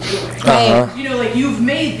really doing? Right. You've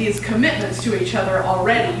made these commitments to each other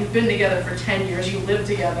already. You've been together for 10 years. You live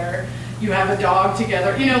together. You have a dog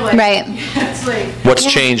together. Right. It's what's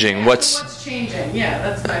changing? What's changing? Yeah,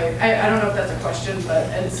 that's I don't know if that's a question, but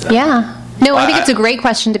it's yeah. No, I think it's a great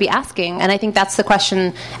question to be asking, and I think that's the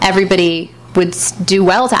question everybody would do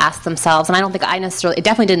well to ask themselves. And I don't think I necessarily, it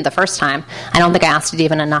definitely didn't the first time. I don't think I asked it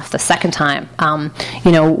even enough the second time.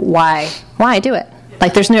 Why do it?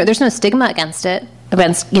 There's no stigma against it,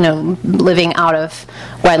 against living out of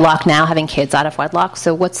wedlock now, having kids out of wedlock.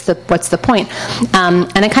 So what's the point?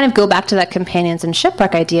 And I kind of go back to that companions in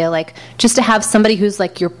shipwreck idea, just to have somebody who's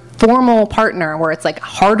your formal partner, where it's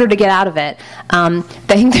harder to get out of it. I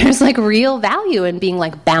think there's real value in being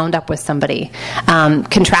bound up with somebody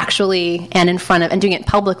contractually and in front of, and doing it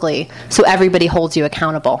publicly, so everybody holds you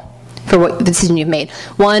accountable for what the decision you've made.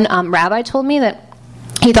 One rabbi told me that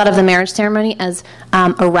he thought of the marriage ceremony as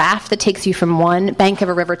a raft that takes you from one bank of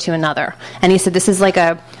a river to another. And he said this is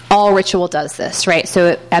all ritual does this, right?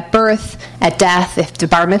 So at birth, at death, if the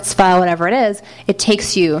bar mitzvah, whatever it is, it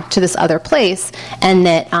takes you to this other place. And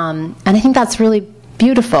that, and I think that's really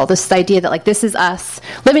beautiful, this idea that this is us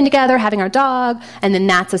living together, having our dog, and then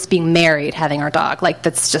that's us being married, having our dog.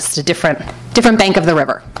 That's just a different bank of the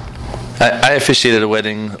river. I officiated a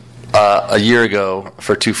wedding a year ago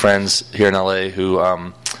for two friends here in LA who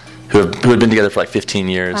had been together for 15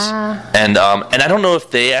 years, and I don't know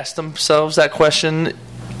if they asked themselves that question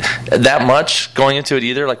that much going into it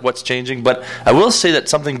either, what's changing. But I will say that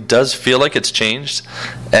something does feel like it's changed,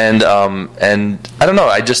 and I don't know.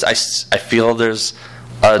 I feel there's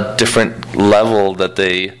a different level that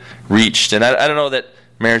they reached, and I don't know that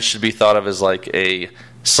marriage should be thought of as a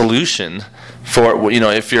solution for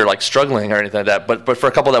if you're like struggling or anything like that. But for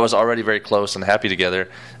a couple that was already very close and happy together,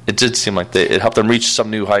 it did seem like it helped them reach some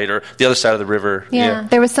new height or the other side of the river. Yeah.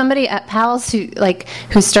 There was somebody at Pals who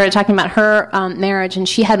started talking about her marriage, and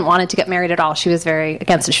she hadn't wanted to get married at all. She was very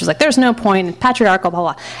against it. She was like, "There's no point, patriarchal,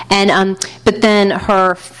 blah blah." And but then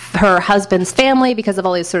her husband's family, because of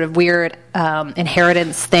all these sort of weird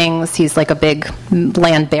inheritance things, he's like a big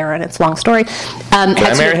land baron. It's a long story. Can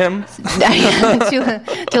I marry him?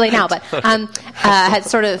 too late now, but had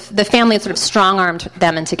sort of the family had sort of strong-armed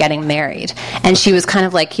them into getting married, and she was kind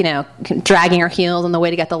of like dragging her heels on the way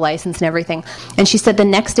to get the license and everything. And she said the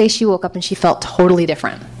next day she woke up and she felt totally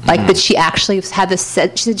different, that she actually had this.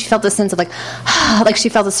 She said she felt this sense of like she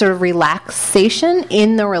felt this sort of relaxation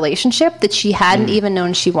in the relationship that she hadn't even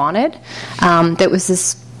known she wanted. That was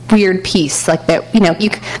this weird peace, like that. You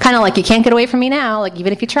kind of like, you can't get away from me now, like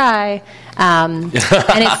even if you try. And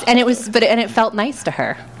it felt nice to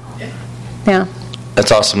her. Yeah. That's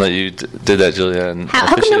awesome that you did that, Julia. And how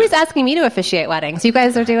come nobody's asking me to officiate weddings? You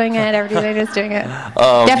guys are doing it. Everybody is doing it.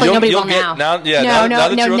 Definitely nobody will now. Now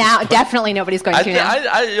definitely nobody's going to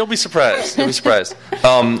now. You'll be surprised. Here's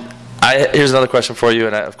another question for you,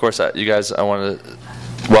 and of course, you guys, I want to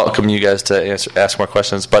welcome you guys to ask more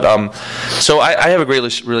questions. But so I have a great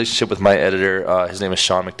relationship with my editor. His name is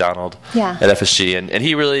Sean McDonald at FSG, and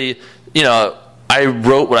he really, I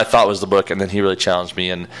wrote what I thought was the book, and then he really challenged me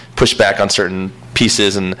and pushed back on certain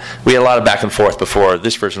pieces, and we had a lot of back and forth before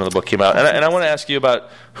this version of the book came out. And I want to ask you about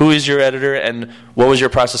who is your editor and what was your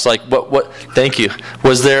process like? What? Thank you.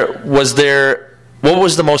 Was there? What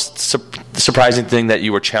was the most surprising thing that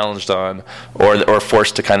you were challenged on, or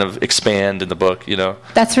forced to kind of expand in the book?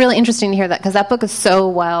 That's really interesting to hear that, because that book is so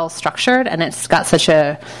well structured and it's got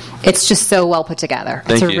it's just so well put together.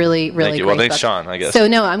 It's a really great Well, thanks, book. Sean, I guess. So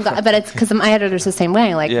no, I'm glad, but it's because my editor's the same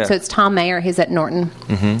way. So it's Tom Mayer. He's at Norton,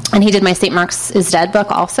 and he did my St. Mark's is Dead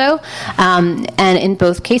book also. And in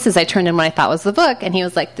both cases, I turned in what I thought was the book, and he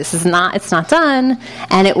was like, it's not done.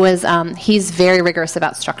 And it was, he's very rigorous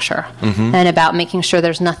about structure and about making sure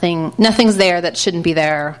there's nothing's there that shouldn't be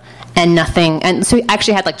there. And nothing, and so he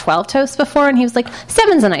actually had 12 toasts before, and he was like,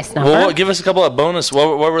 7's a nice number. Well, give us a couple of bonus.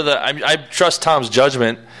 What were the? I trust Tom's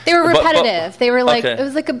judgment. They were repetitive. They were like, it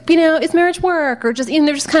was like is marriage work, or just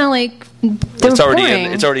they're just kind of like. It's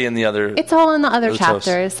already in the other. It's all in the other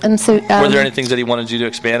chapters, and so. Were there any things that he wanted you to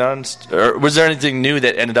expand on, or was there anything new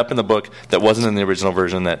that ended up in the book that wasn't in the original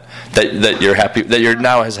version that you're happy that you're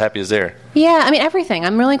now as happy as there? Yeah, I mean everything.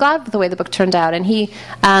 I'm really glad with the way the book turned out, and he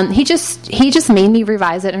just made me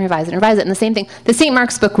revise it. And the same thing. The St.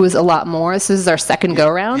 Mark's book was a lot more. This is our second go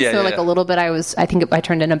round, a little bit. I think I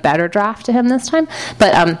turned in a better draft to him this time,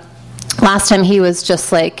 but last time he was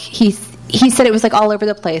just like he said it was like all over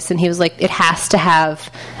the place, and he was like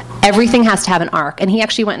everything has to have an arc. And he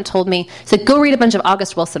actually went and told me, he said, go read a bunch of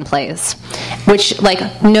August Wilson plays, which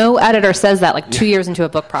no editor says that 2 years into a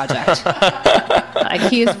book project.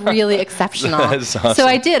 He is really exceptional. That's awesome. So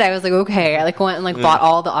I did. I was like, okay. I went and bought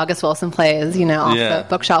all the August Wilson plays, off the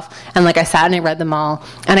bookshelf, and I sat and I read them all,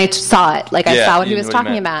 and I saw it. I saw what he was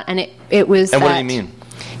talking about, and it was. And what do you mean?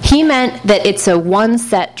 He meant that it's a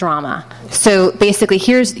one-set drama. So basically,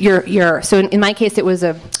 here's your. So in my case, it was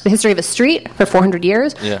the history of a street for 400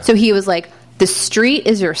 years. Yeah. So he was like, the street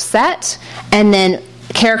is your set, and then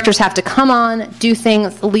characters have to come on, do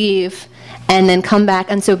things, leave, and then come back.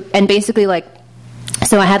 And basically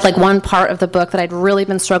so I had one part of the book that I'd really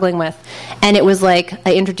been struggling with, and it was I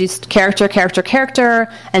introduced character,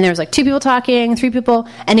 and there was 2 people talking, 3 people.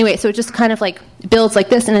 Anyway, so it just kind of builds like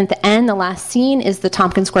this, and at the end, the last scene is the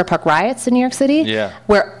Tompkins Square Park riots in New York City,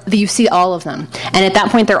 where you see all of them. And at that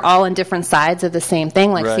point, they're all on different sides of the same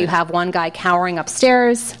thing. So you have one guy cowering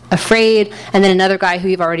upstairs, afraid, and then another guy who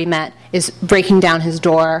you've already met is breaking down his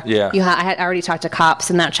door. Yeah. I had already talked to cops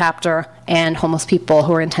in that chapter and homeless people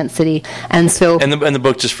who are in Tent City, and so. And the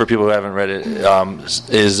book, just for people who haven't read it,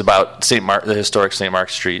 is about the historic St.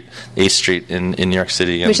 Mark's Street, 8th Street in New York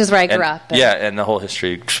City, which is where I grew up. And the whole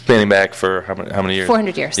history spanning back for how many years?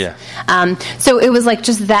 400 years. Yeah. So it was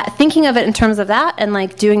just that, thinking of it in terms of that,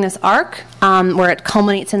 and doing this arc where it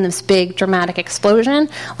culminates in this big dramatic explosion.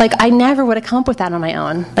 I never would have come up with that on my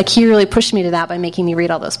own. He really pushed me to that by making me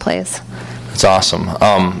read all those plays. That's awesome.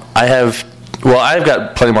 I've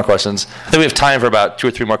got plenty more questions. I think we have time for about 2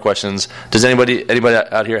 or 3 more questions. Does anybody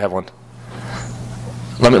out here have one?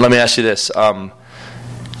 Let me ask you this.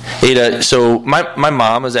 Ada, so my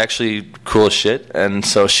mom is actually cool as shit, and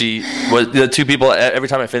so she was the two people. Every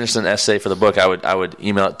time I finished an essay for the book, I would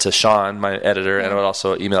email it to Sean, my editor, and I would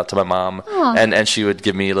also email it to my mom, and she would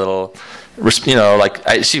give me little, constructive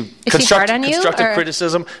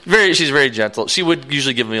criticism. She's very gentle. She would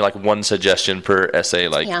usually give me like one suggestion per essay,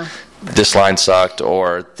 like this line sucked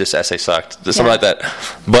or this essay sucked, something like that.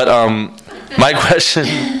 But my question,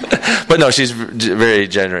 but no, she's very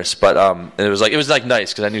generous. But it was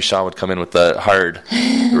nice because I knew Sean would come in with the hard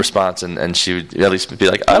response, and she would at least be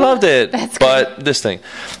like, "I loved it," but this thing.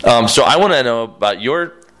 So I want to know about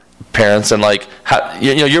your parents and like how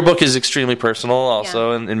your book is extremely personal,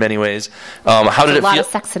 also in many ways. How did it feel? A lot of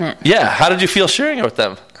sex in it. Yeah, how did you feel sharing it with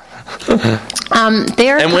them?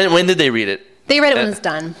 And when did they read it? They read it when it was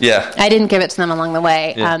done. Yeah. I didn't give it to them along the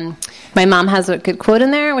way. Yeah. My mom has a good quote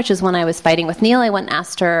in there, which is when I was fighting with Neil, I went and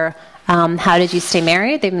asked her, how did you stay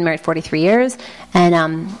married? They've been married 43 years. And I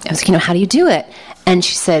was like, how do you do it? And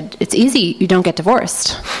she said, it's easy. You don't get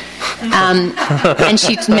divorced. And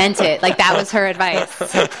she meant it. Like, that was her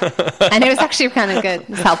advice. And it was actually kind of good. It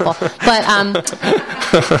was helpful. But,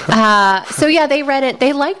 so yeah, they read it.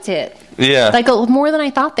 They liked it. Yeah. Like more than I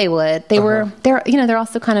thought they would. They're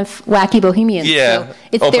also kind of wacky bohemians. Yeah. So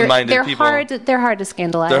open-minded people. They're hard to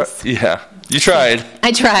scandalize. Yeah. You tried.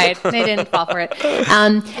 I tried. They didn't fall for it.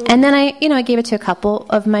 And then I gave it to a couple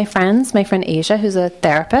of my friends. My friend Asia, who's a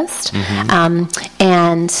therapist,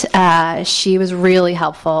 and she was really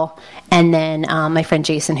helpful. And then my friend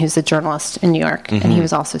Jason, who's a journalist in New York, and he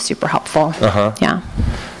was also super helpful. Yeah.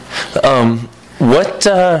 What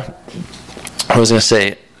I was going to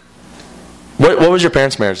say. What was your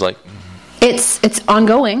parents' marriage like? It's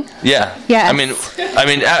ongoing. Yeah. Yeah. I mean,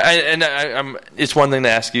 it's one thing to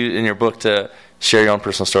ask you in your book to share your own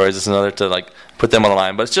personal stories. It's another to like put them on the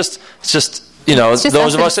line. But it's just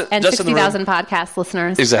those of us and just 60,000 podcast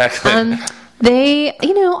listeners. Exactly.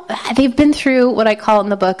 They've been through what I call in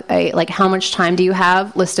the book like how much time do you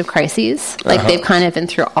have list of crises. Like they've kind of been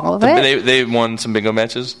through all of it. They won some bingo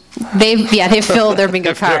matches. They've filled their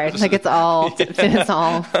bingo card. Like it's all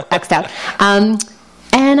X'd out.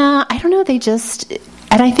 And I don't know. They just.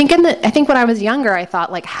 And I think when I was younger, I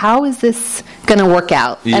thought like, how is this going to work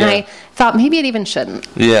out? Yeah. And I thought maybe it even shouldn't.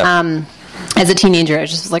 Yeah. As a teenager, I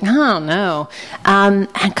just was like, I don't know. And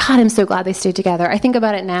God, I'm so glad they stayed together. I think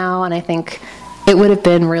about it now, and I think it would have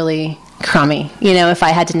been really crummy, if I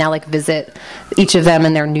had to now like visit each of them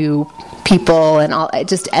and their new people and all,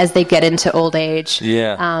 just as they get into old age.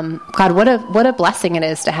 Yeah. God, what a blessing it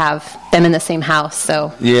is to have them in the same house.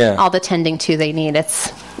 So all the tending to they need,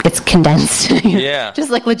 it's condensed. Yeah.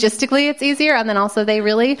 Just like logistically it's easier. And then also they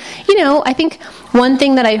really, I think one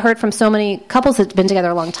thing that I heard from so many couples that have been together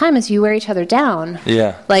a long time is you wear each other down.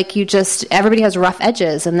 Yeah. Like everybody has rough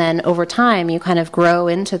edges. And then over time you kind of grow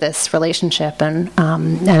into this relationship. And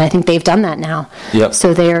I think they've done that now. Yep.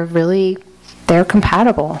 So they're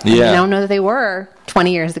compatible. Yeah. I don't know that they were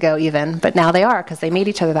 20 years ago even, but now they are because they made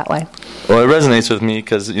each other that way. Well, it resonates with me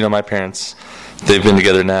because, my parents, they've been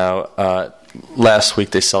together now. Last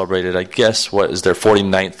week they celebrated, I guess, what is their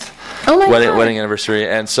 49th wedding anniversary.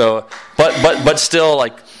 And so, but still,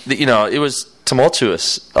 like, it was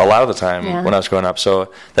tumultuous a lot of the time when I was growing up.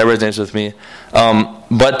 So that resonates with me.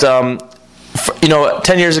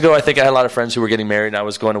 10 years ago, I think I had a lot of friends who were getting married, and I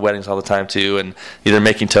was going to weddings all the time too, and either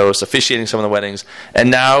making toast, officiating some of the weddings.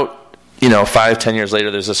 And now, 5-10 years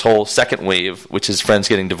later, there's this whole second wave, which is friends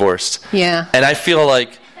getting divorced. Yeah. And I feel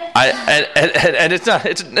like and it's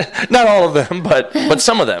not all of them, but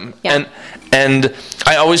some of them. Yeah. And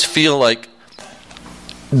I always feel like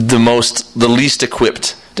the least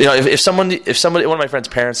equipped. If somebody, one of my friends'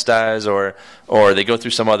 parents dies, or they go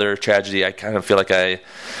through some other tragedy, I kind of feel like I'm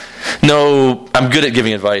good at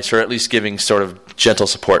giving advice, or at least giving sort of gentle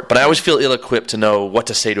support. But I always feel ill-equipped to know what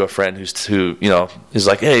to say to a friend who is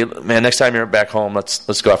like, hey, man, next time you're back home,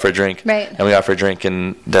 let's go out for a drink. Right. And we go out for a drink,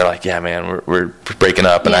 and they're like, yeah, man, we're breaking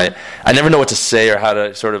up, and I never know what to say or how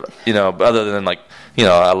to sort of other than like,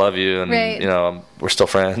 I love you, and we're still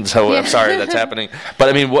friends. So I'm sorry that's happening. But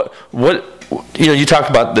I mean, what you talk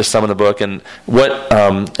about this some in the book, and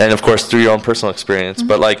and of course through your own personal experience.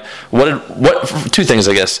 But like, what two things,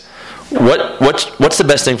 I guess. What's the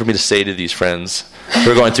best thing for me to say to these friends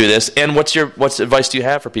who are going through this? And what advice do you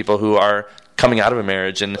have for people who are coming out of a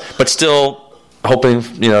marriage but still hoping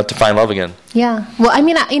to find love again? Yeah. Well, I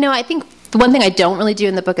mean, I think the one thing I don't really do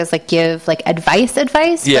in the book is like give like advice.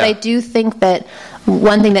 Yeah. But I do think that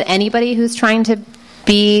one thing that anybody who's trying to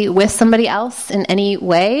be with somebody else in any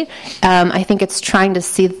way, I think it's trying to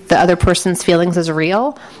see the other person's feelings as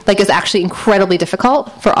real, like is actually incredibly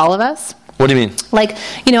difficult for all of us. What do you mean? Like,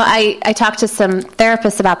 I talked to some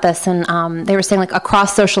therapists about this, and they were saying, like,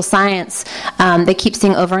 across social science, they keep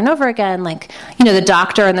seeing over and over again, like, the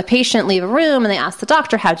doctor and the patient leave a room, and they ask the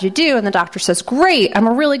doctor, how'd you do? And the doctor says, great, I'm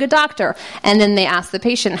a really good doctor. And then they ask the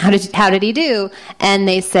patient, how did he do? And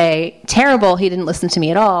they say, terrible, he didn't listen to me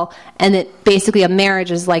at all. And that basically a marriage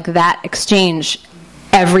is like that exchange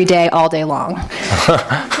every day, all day long.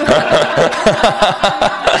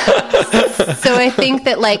 So I think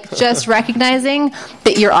that, like, just recognizing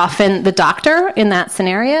that you're often the doctor in that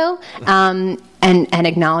scenario, and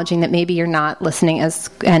acknowledging that maybe you're not listening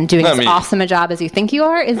and doing as awesome a job as you think you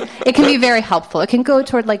are, it can be very helpful. It can go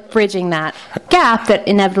toward, like, bridging that gap that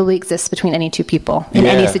inevitably exists between any two people in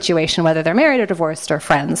any situation, whether they're married or divorced or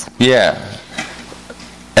friends. Yeah.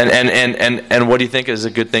 And what do you think is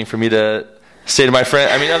a good thing for me to say to my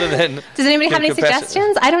friend? I mean, other than... Does anybody have any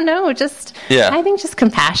suggestions? I don't know. I think just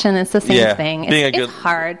compassion is the same thing. It's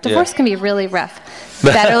hard. Divorce can be really rough.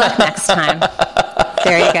 Better luck next time.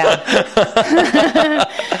 There you go.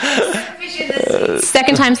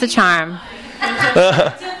 Second time's the charm.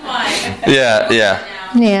 Yeah.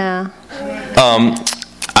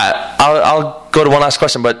 I'll go to one last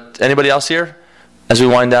question, but anybody else here? As we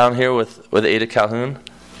wind down here with Ada Calhoun,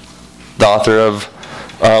 the author of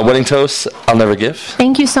Wedding Toast, I'll Never Give.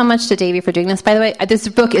 Thank you so much to Davy for doing this. By the way, this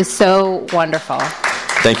book is so wonderful.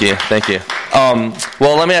 Thank you.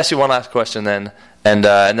 Well, let me ask you one last question then, and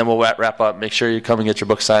then we'll wrap up. Make sure you come and get your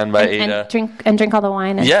book signed by Ada. And drink all the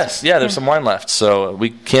wine. There's some wine left, so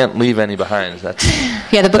we can't leave any behind.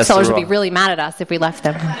 The booksellers would be really mad at us if we left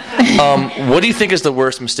them. What do you think is the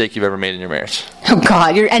worst mistake you've ever made in your marriage? Oh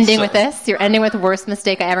God, you're ending with this? You're ending with the worst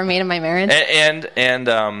mistake I ever made in my marriage?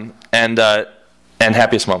 And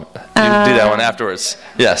happiest moment. Do that one afterwards.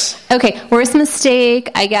 Yes. Okay. Worst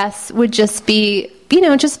mistake, I guess, would just be,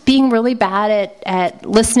 just being really bad at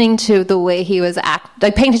listening to the way he was paying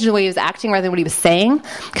attention to the way he was acting rather than what he was saying.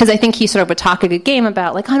 Because I think he sort of would talk a good game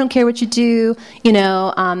about, like, I don't care what you do, in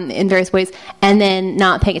various ways, and then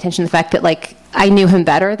not paying attention to the fact that, like, I knew him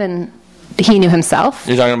better than he knew himself.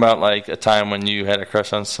 You're talking about, like, a time when you had a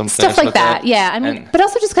crush on something? Stuff like that, yeah. I mean, but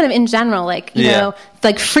also just kind of in general, like, you know,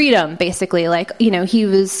 like freedom, basically. Like, he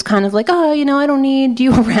was kind of like, oh, I don't need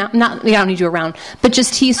you around. Not, I don't need you around. But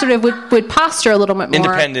just he sort of would posture a little bit more.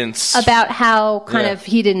 Independence. About how kind of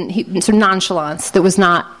he sort of nonchalance that was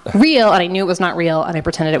not real, and I knew it was not real, and I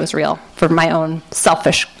pretended it was real for my own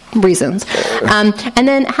selfish reasons. And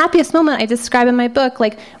then happiest moment I describe in my book,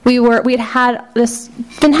 like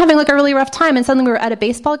been having like a really rough time, and suddenly we were at a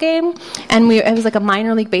baseball game, and it was like a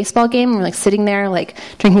minor league baseball game, and we were like sitting there like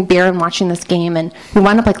drinking beer and watching this game, and we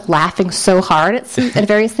wound up like laughing so hard at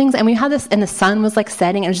various things, and we had this, and the sun was like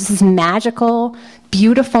setting, and it was just this magical,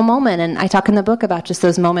 beautiful moment. And I talk in the book about just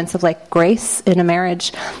those moments of like grace in a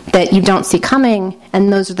marriage that you don't see coming,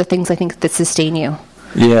 and those are the things I think that sustain you.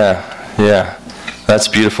 Yeah. That's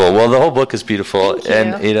beautiful. Well, the whole book is beautiful,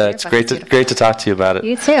 and Ada, it's great to talk to you about it.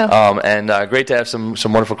 You too. And great to have some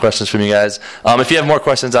wonderful questions from you guys. If you have more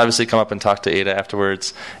questions, obviously come up and talk to Ada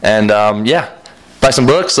afterwards. And buy some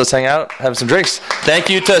books. Let's hang out, have some drinks. Thank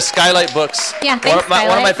you to Skylight Books. Yeah, thanks,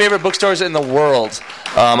 one of my favorite bookstores in the world.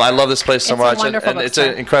 I love this place so much, and it's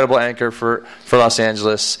an incredible anchor for Los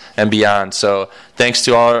Angeles and beyond. So thanks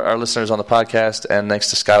to all our listeners on the podcast, and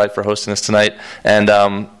thanks to Skylight for hosting us tonight.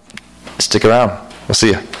 And stick around. We'll see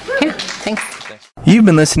you. Yeah, thanks. You've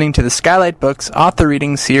been listening to the Skylight Books Author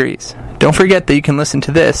Reading Series. Don't forget that you can listen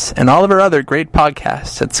to this and all of our other great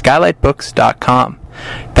podcasts at skylightbooks.com.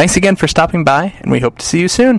 Thanks again for stopping by, and we hope to see you soon.